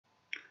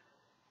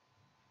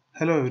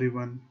Hello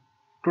everyone.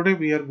 Today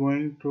we are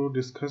going to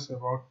discuss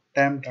about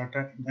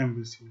TempData in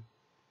MVC.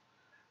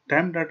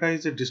 TempData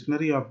is a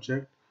dictionary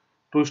object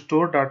to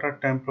store data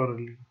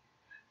temporarily.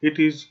 It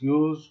is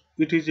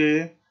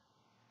a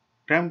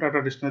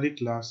TempData dictionary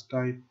class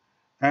type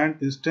and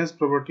instance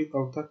property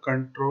of the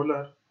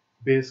controller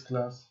base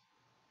class.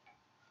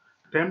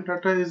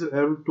 TempData is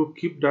able to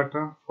keep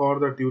data for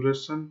the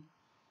duration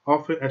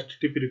of a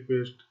HTTP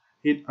request.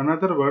 In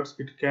other words,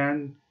 it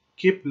can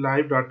keep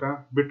live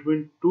data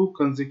between two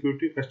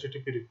consecutive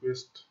HTTP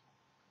requests.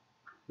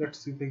 Let's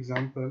see the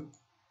example.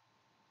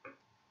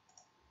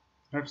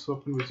 Let's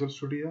open Visual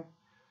Studio,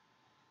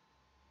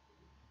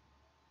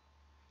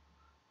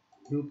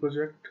 new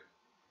project,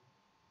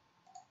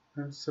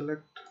 and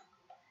select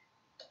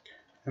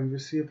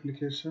MVC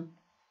application.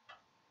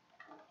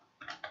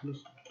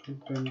 Just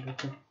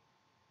TempData.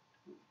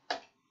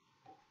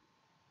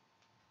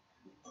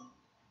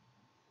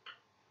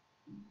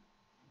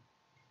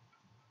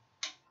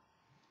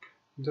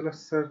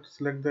 Just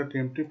select the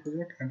TMT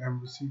project and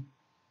MVC.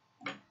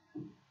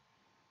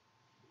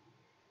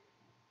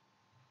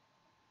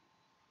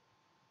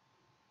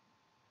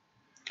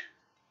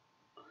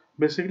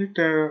 Basically,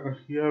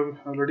 you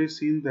have already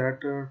seen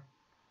that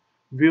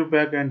view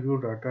bag and view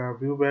data.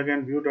 View bag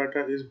and view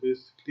data is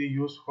basically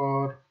used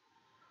for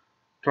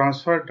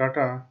transfer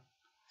data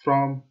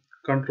from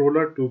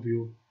controller to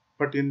view.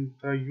 But in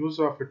the use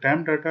of a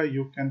temp data,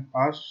 you can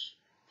pass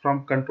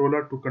from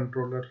controller to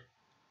controller.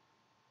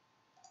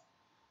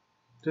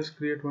 Just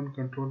create one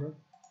controller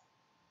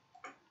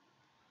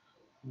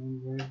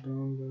and write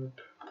down that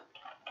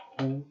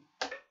home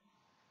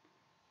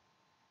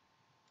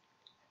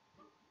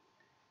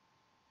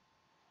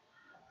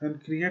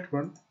and create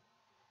one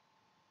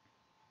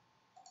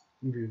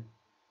view.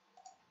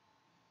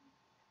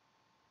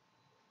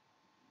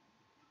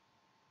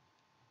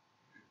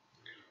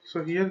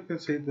 So here you can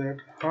say that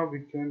how we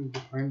can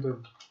define the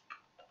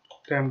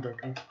temp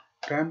data.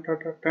 Temp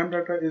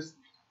data is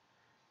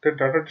the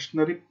data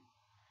dictionary.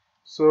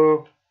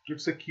 So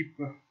it's a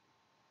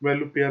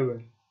value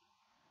pair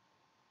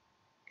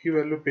key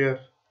value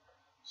pair.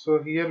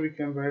 So here we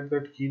can write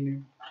that key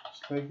name.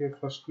 It's like a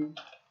first name.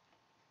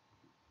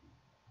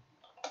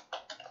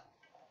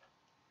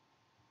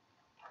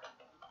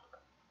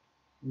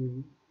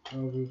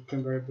 We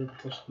can write that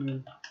first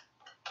name.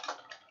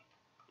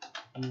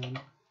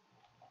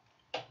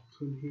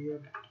 So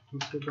here we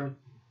say that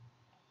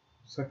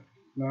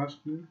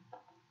last name.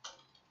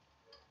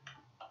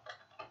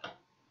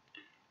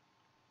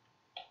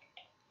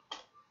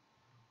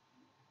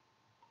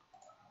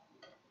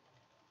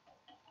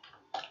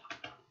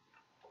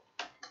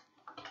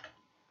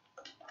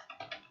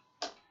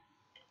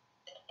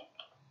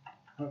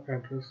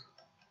 Address.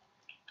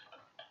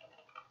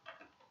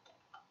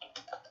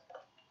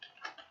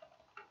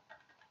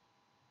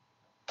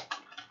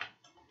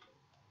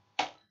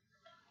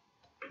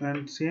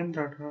 And same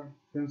data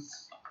can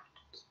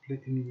display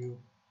in view.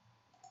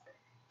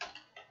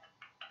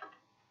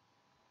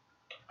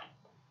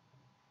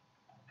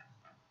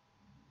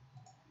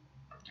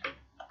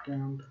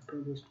 And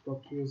data just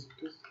copy as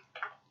it is.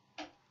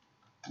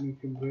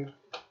 Make a break.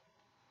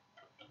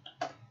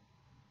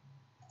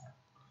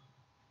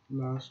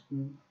 Last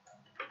name.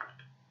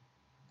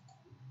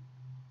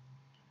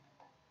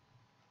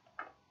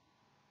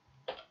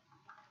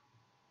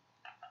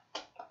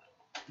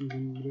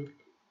 Break.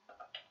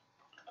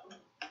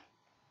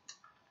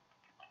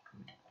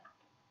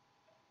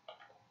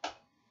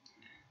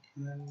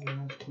 And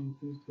last one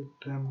is the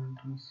time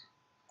address.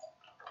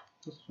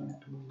 Just trying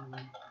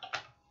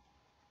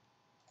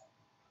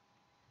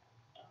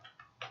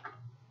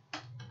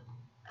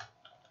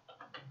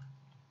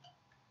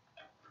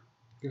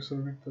to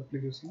select the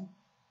application.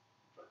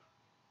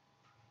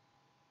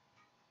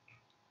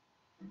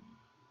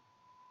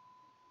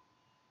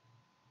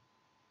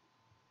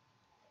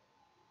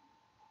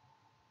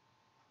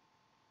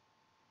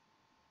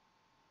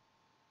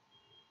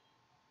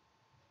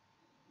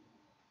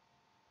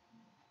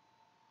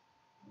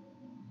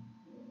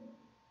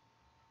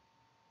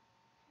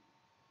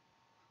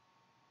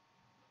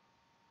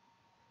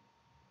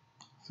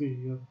 See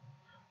here.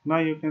 Now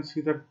you can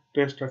see the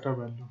test data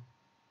value.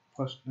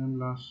 First name,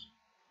 last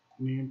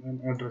name, and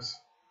address.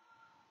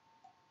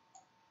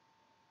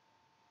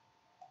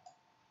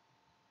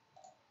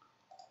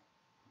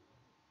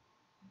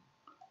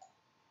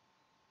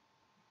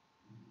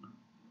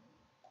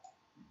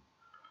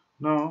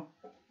 Now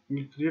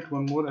we create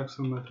one more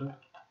Excel method.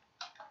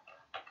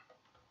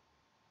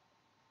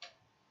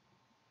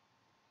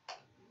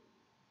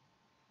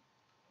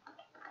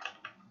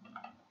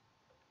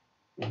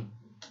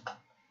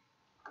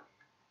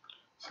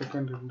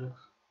 Second index.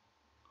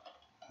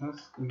 As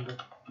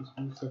index. This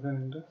one is second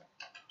index.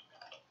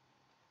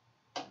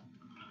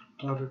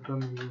 Now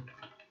return view.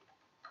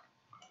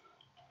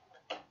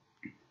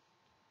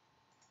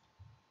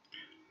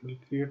 We'll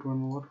create one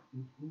more.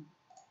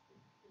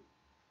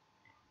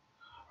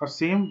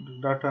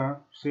 Same data,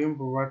 same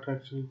what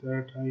actually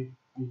that I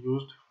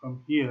used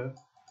from here.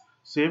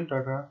 Same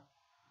data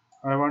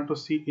I want to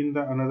see in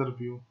the another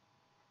view.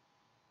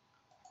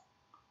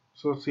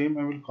 So same,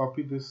 I will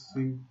copy this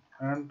thing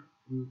and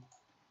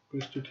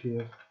paste it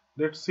here.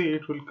 Let's see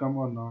it will come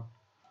or not.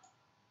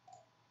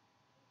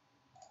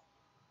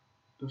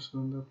 Just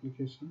run the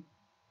application.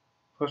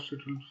 First it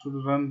will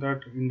should run that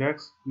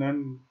index,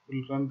 then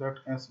will run that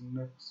as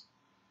index.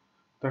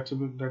 That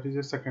is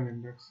a second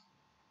index.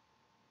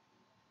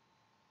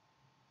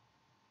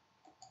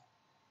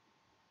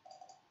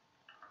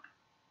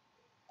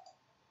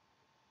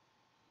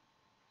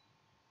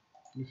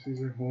 This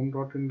is a home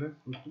dot index.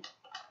 Okay.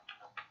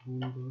 Home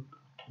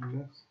dot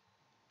index.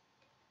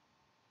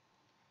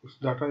 This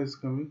data is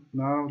coming.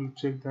 Now we'll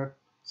check that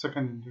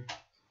second index.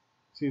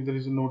 See, there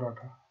is no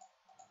data.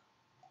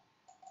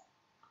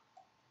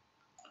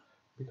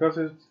 Because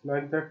it's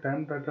like that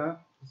time data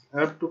is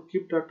have to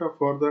keep data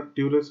for the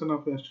duration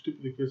of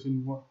HTTP request.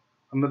 In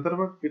another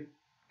word, it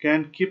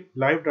can keep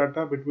live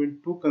data between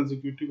two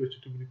consecutive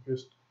HTTP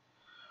requests.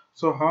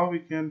 So how we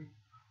can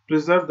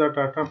preserve the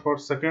data for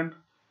second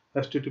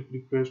HTTP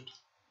request?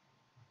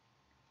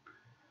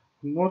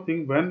 One more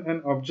thing, when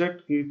an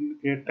object in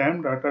a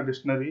time data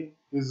dictionary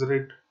is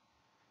read,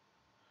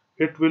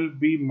 it will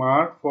be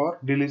marked for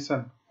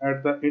deletion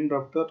at the end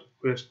of the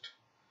request.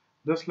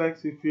 Just like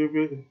if you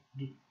will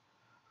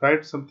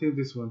write something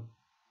this one,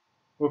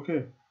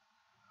 okay,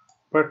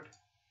 but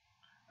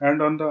and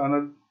on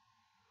the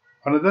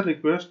another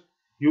request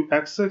you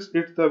access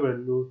it, the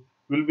value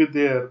will be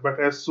there, but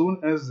as soon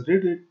as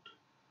read it,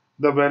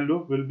 the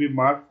value will be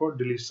marked for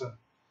deletion.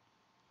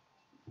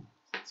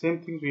 Same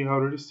thing we have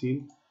already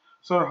seen.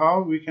 So how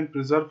we can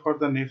preserve for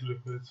the next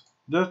request?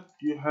 Just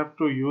you have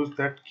to use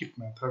that keep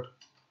method.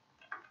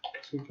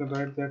 So you can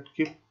write that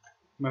keep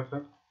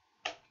method.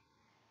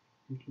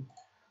 Okay.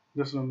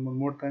 Just run one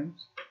more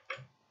times.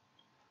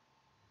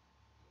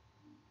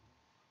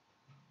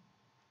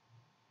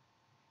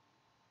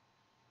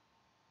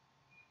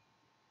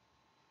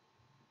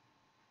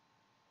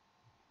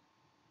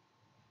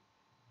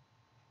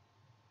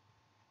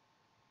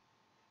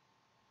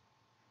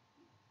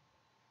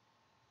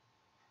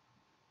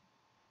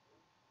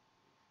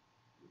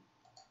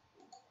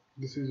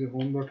 This is a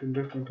home dot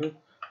index method.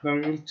 Now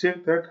we will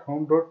check that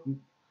home dot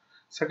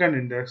second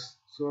index.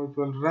 So it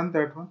will run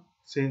that one.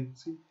 Same.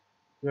 See,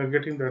 we are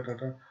getting that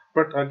data.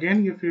 But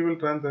again, if you will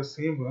run the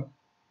same one,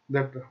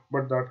 that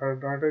but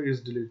data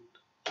is deleted.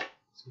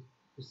 See,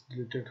 it's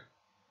deleted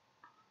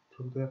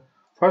from the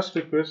first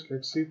request.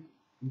 Let's see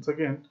once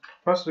again.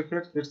 First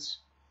request, it's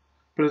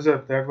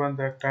preserve that one,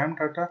 that time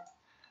data,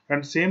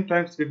 and same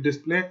times it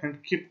display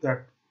and keep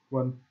that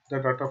one, the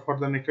data for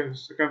the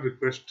second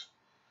request.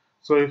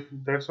 So if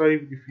that's why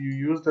if you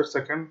use the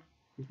second,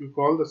 if you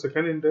call the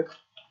second index,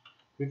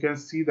 you can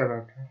see the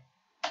data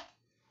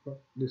for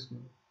this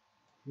one.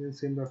 Yeah,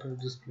 same data is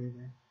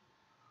displaying.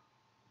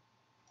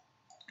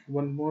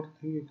 One more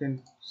thing you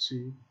can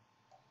see,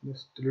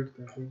 just delete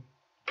that one.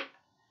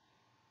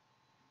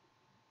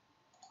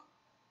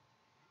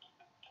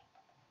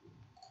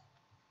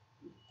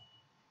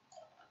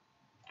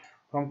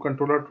 From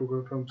controller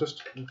to from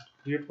just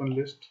create one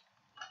list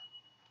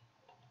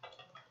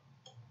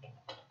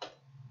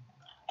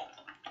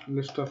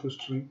of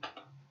string.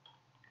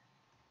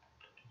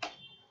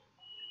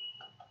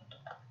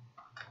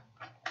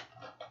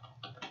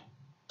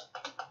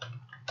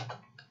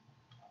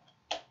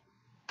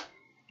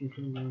 You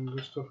can run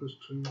list of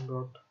string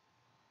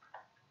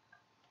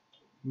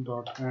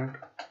dot add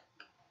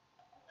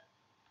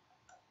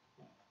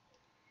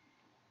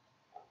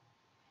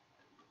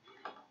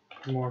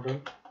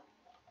model.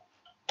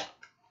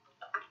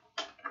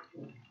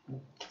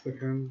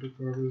 Second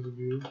record is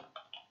view.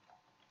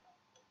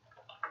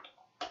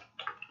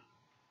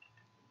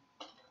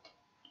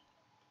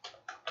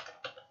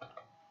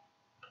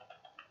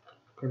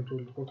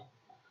 Control. Okay.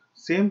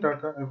 Same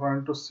data I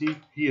want to see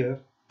here,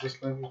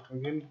 just like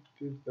again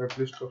that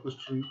list of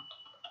string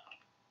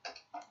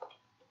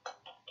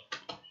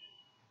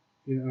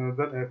in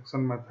another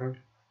action method.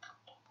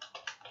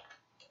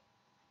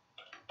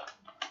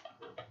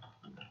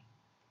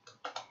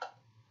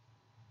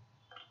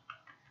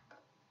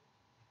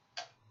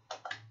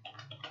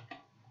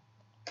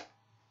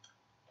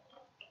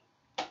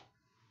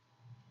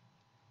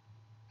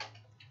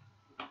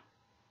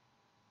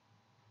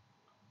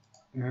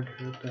 Add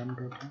here time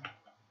data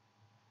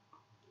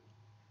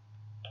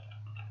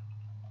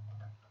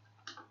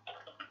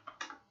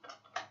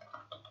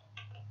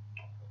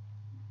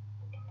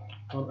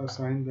or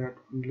assign that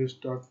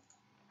list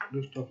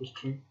of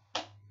string.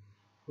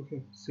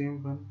 Okay,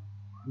 same one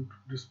and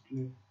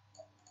display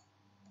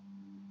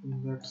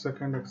in that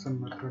second action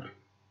method.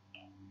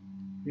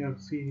 Yeah,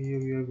 see here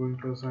we are going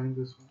to assign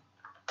this one.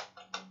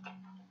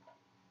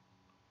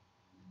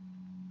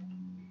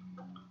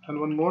 And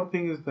one more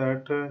thing is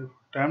that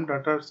time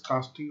data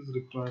casting is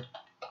required.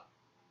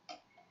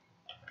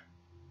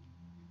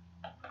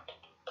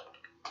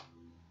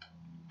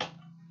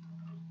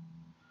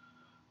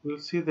 We'll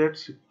see that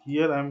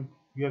here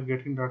we are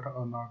getting data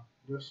or not.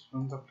 Just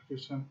run the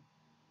application.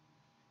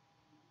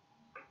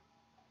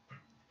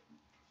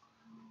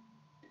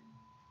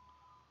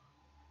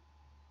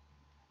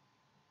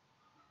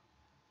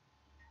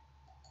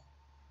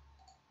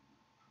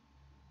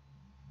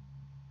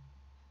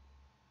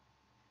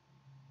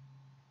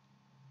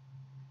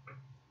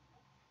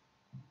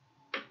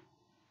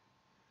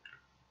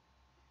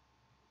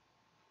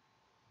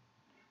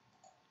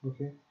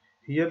 Okay,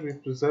 here we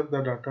preserve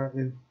the data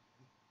in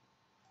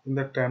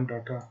the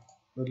TempData.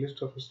 The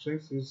list of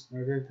strings is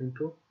added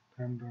into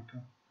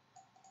TempData.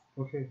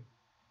 Okay,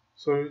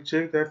 so we'll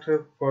check that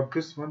for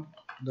this one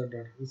the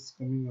data is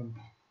coming on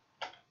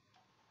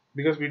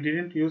because we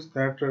didn't use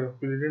that,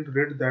 we didn't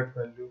read that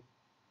value,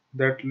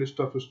 that list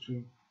of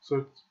string. So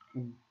it's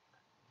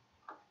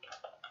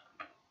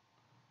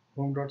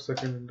home dot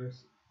second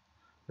index.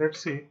 Let's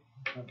see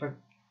data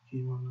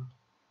key one.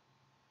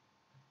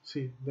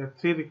 See that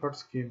three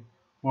records came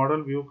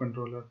model view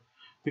controller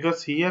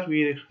because here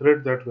we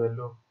read that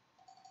value.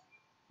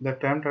 The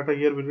time data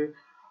here we read.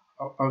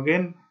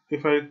 Again,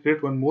 if I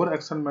create one more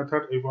action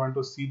method, I want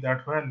to see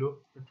that value,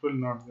 it will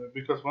not there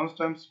because once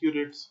times you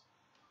reads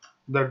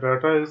the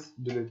data is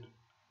deleted.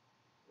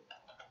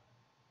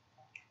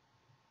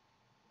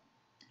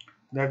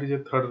 That is a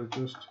third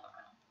request.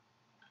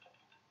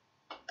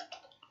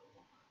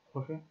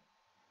 Okay,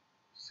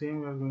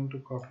 same we are going to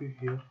copy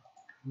here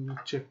and we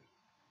check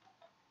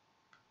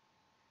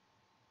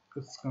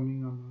it's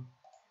coming on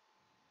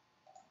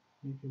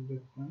make a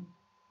breakpoint.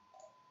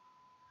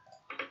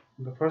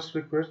 The first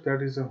request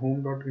that is a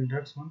home dot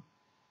index one.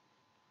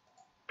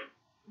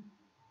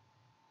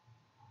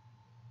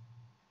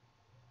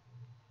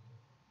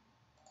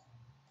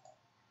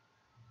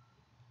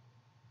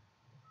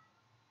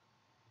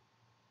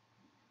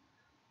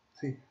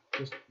 See,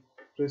 just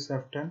press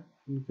F10 and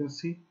you can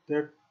see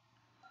that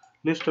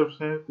list of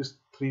is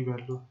 3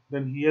 value.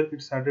 Then here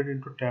it's added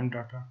into temp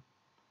data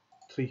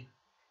 3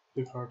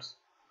 records.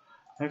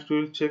 Next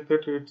we will check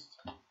that it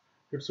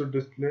should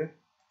display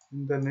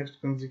in the next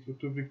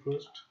consecutive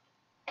request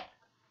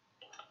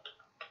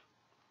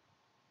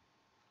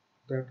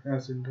that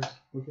as index.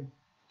 Okay,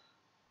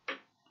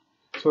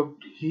 so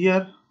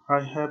here I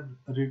have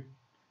read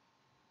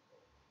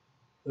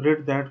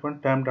that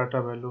one temp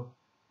data value.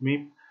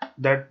 Me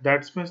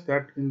that means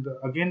that in the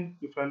again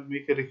if I'll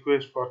make a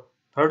request for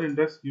third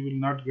index, you will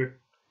not get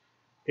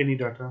any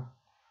data.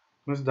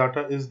 Means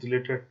data is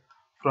deleted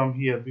from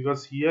here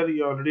because here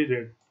you already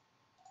read.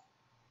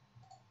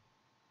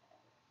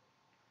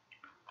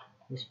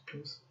 Yes,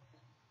 please.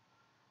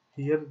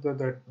 Here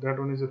that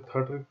one is a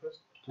third request.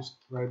 Just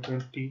write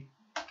down T.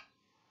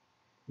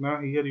 Now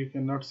here you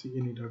cannot see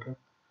any data.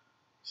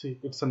 See,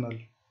 it's a null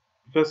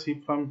because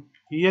from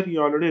here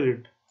you already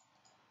read,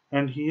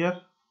 and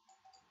here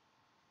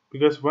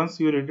because once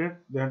you read it,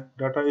 that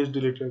data is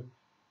deleted.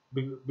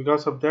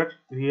 Because of that,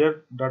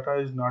 here data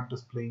is not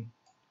displaying.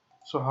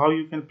 So how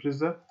you can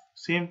preserve?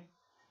 Same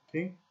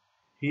thing.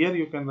 Here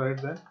you can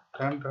write that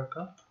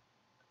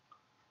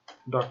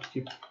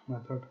tempdata.keep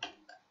method.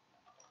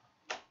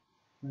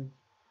 Right.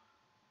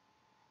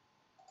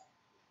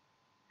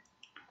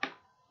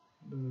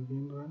 Then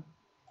again run.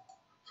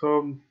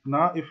 So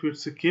now if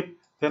it's a keep,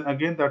 then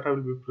again data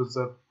will be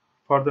preserved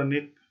for the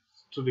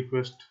next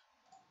request.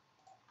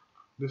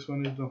 This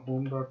one is the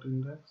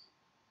home.index.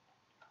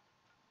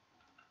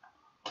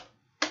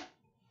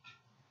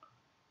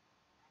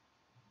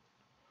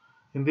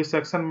 In this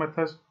action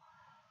method,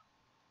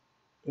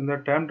 in the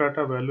temp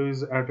data value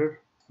is added.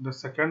 The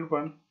second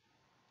one,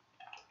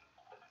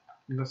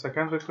 in the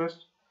second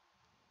request,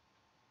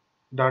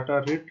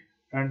 data read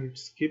and it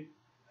skip,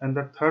 and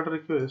the third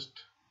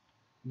request,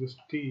 this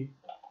T,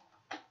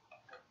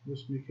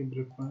 just make a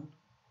breakpoint.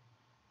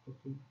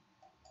 Okay,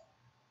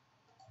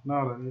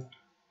 now run it.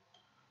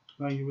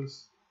 Now you will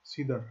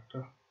see the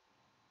data.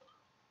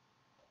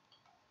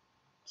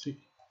 See,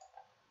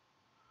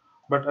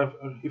 but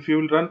if you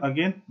will run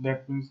again,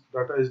 that means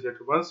data is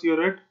deleted. Once you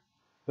read,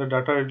 the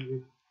data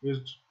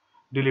is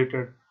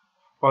deleted.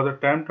 For the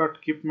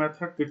temp.keep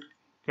method, it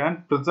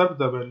can preserve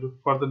the value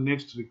for the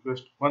next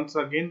request. Once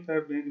again,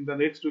 in the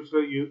next request,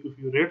 if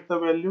you read the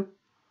value,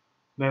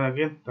 then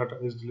again data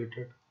is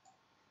deleted.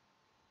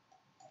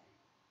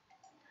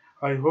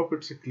 I hope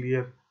it's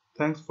clear.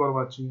 Thanks for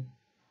watching.